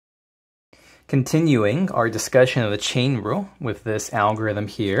Continuing our discussion of the chain rule with this algorithm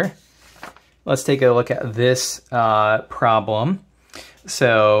here, let's take a look at this problem.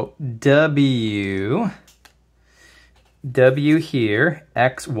 So W here,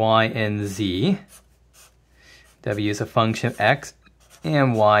 x, y, and z. W is a function of x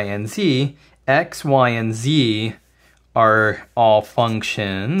and y and z. X, y, and z are all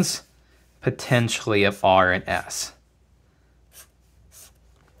functions potentially of R and S.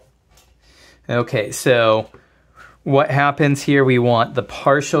 Okay, so what happens here, we want the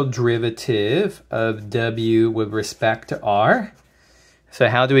partial derivative of W with respect to R. So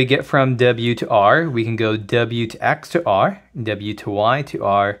how do we get from W to R? We can go W to X to R, W to Y to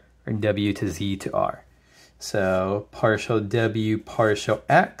R, or W to Z to R. So partial W partial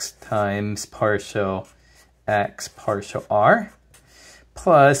X times partial X partial R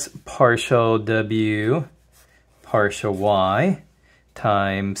plus partial W partial Y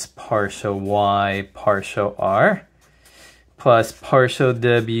times partial Y partial R plus partial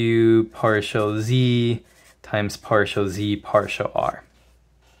W partial Z times partial Z partial R.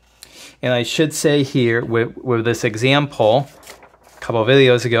 And I should say here with this example, a couple of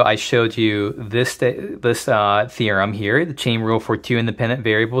videos ago, I showed you this theorem here, the chain rule for 2 independent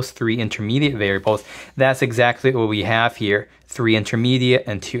variables, 3 intermediate variables. That's exactly what we have here, 3 intermediate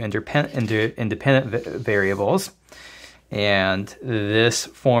and 2 independent variables. And this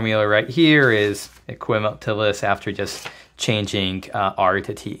formula right here is equivalent to this after just changing R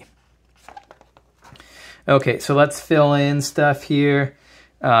to T. Okay, so let's fill in stuff here.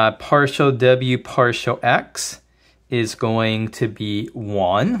 Partial W partial X is going to be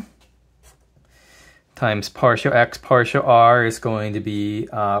 1 times partial X partial R is going to be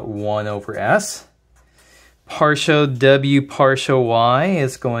 1 over S. Partial W partial Y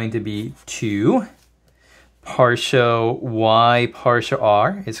is going to be 2. Partial Y partial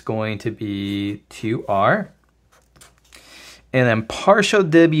R is going to be 2R. And then partial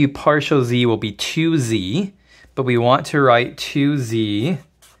W partial Z will be 2Z, but we want to write 2Z. We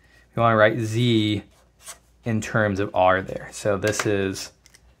want to write Z in terms of R there. So this is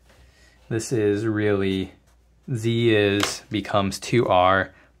really, Z becomes 2R.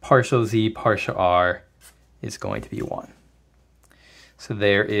 Partial Z partial R is going to be 1. So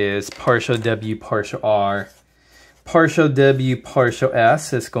there is partial W partial R. Partial W partial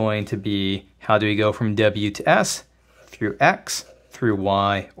S is going to be, how do we go from W to S? Through X, through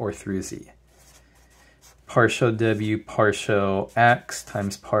Y, or through Z. Partial W partial X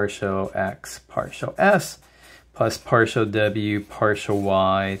times partial X partial S plus partial W partial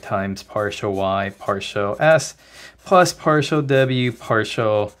Y times partial Y partial S plus partial W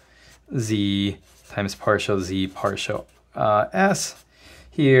partial Z times partial Z partial S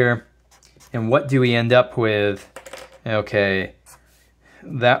here. And what do we end up with? Okay,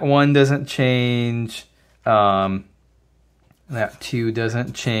 that 1 doesn't change, that 2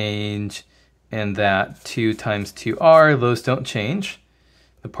 doesn't change, and that 2 times 2R, those don't change.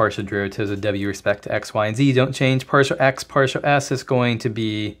 The partial derivatives of W respect to X, Y, and Z don't change. Partial X partial S is going to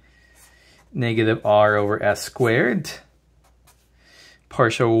be negative R over S squared.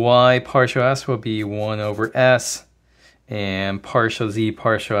 Partial Y partial S will be 1 over S. And partial Z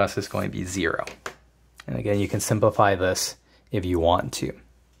partial S is going to be 0. And again, you can simplify this if you want to.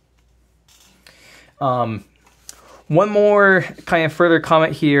 One more kind of further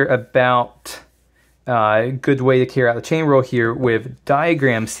comment here about a good way to carry out the chain rule here with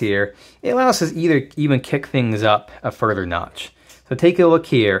diagrams here. It allows us even kick things up a further notch. So take a look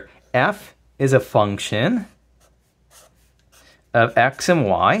here. F is a function of X and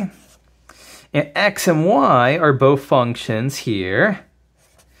Y. And X and Y are both functions here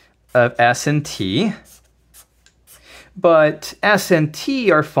of S and T. But S and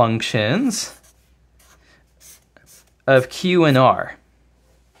T are functions of Q and R.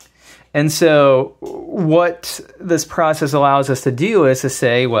 And so what this process allows us to do is to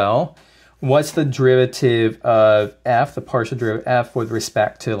say, well, what's the derivative of F, the partial derivative of F with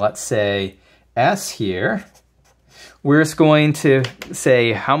respect to, let's say, S here? We're just going to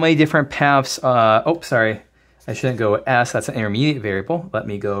say how many different paths, oh, sorry, I shouldn't go with S, that's an intermediate variable. Let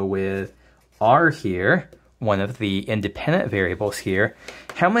me go with R here, one of the independent variables here.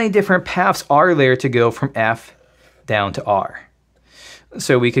 How many different paths are there to go from F down to R?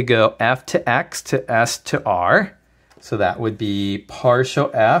 So we could go F to X to S to R. So that would be partial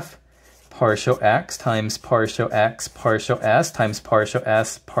F, partial X times partial X, partial S times partial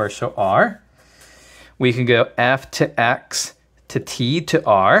S, partial R. We can go F to X to T to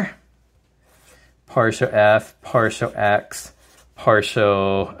R, partial F, partial X,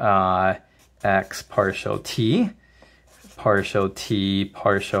 partial X, partial T,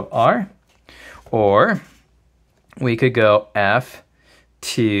 partial R. Or we could go f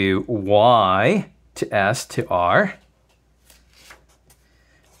to y to s to r,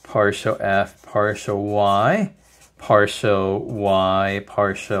 partial f, partial y, partial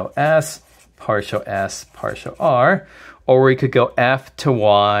s, partial r. Or we could go f to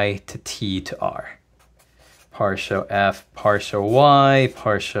y to t to r. Partial f, partial y,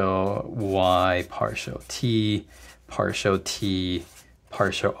 partial t, partial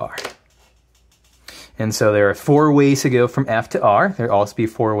r. And so there are 4 ways to go from f to r. There will also be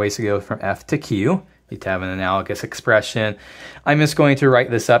 4 ways to go from f to q. You need to have an analogous expression. I'm just going to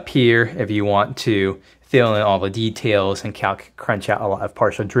write this up here. If you want to fill in all the details and crunch out a lot of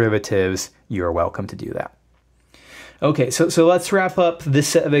partial derivatives, you are welcome to do that. Okay, so let's wrap up this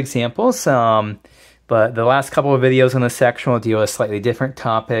set of examples. But the last couple of videos in this section will deal with a slightly different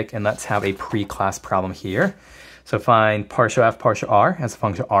topic, and let's have a pre-class problem here. So find partial f, partial r as a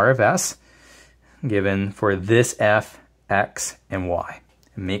function r of s, given for this f, x, and y.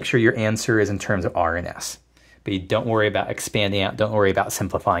 And make sure your answer is in terms of r and s. But you don't worry about expanding out, don't worry about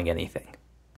simplifying anything.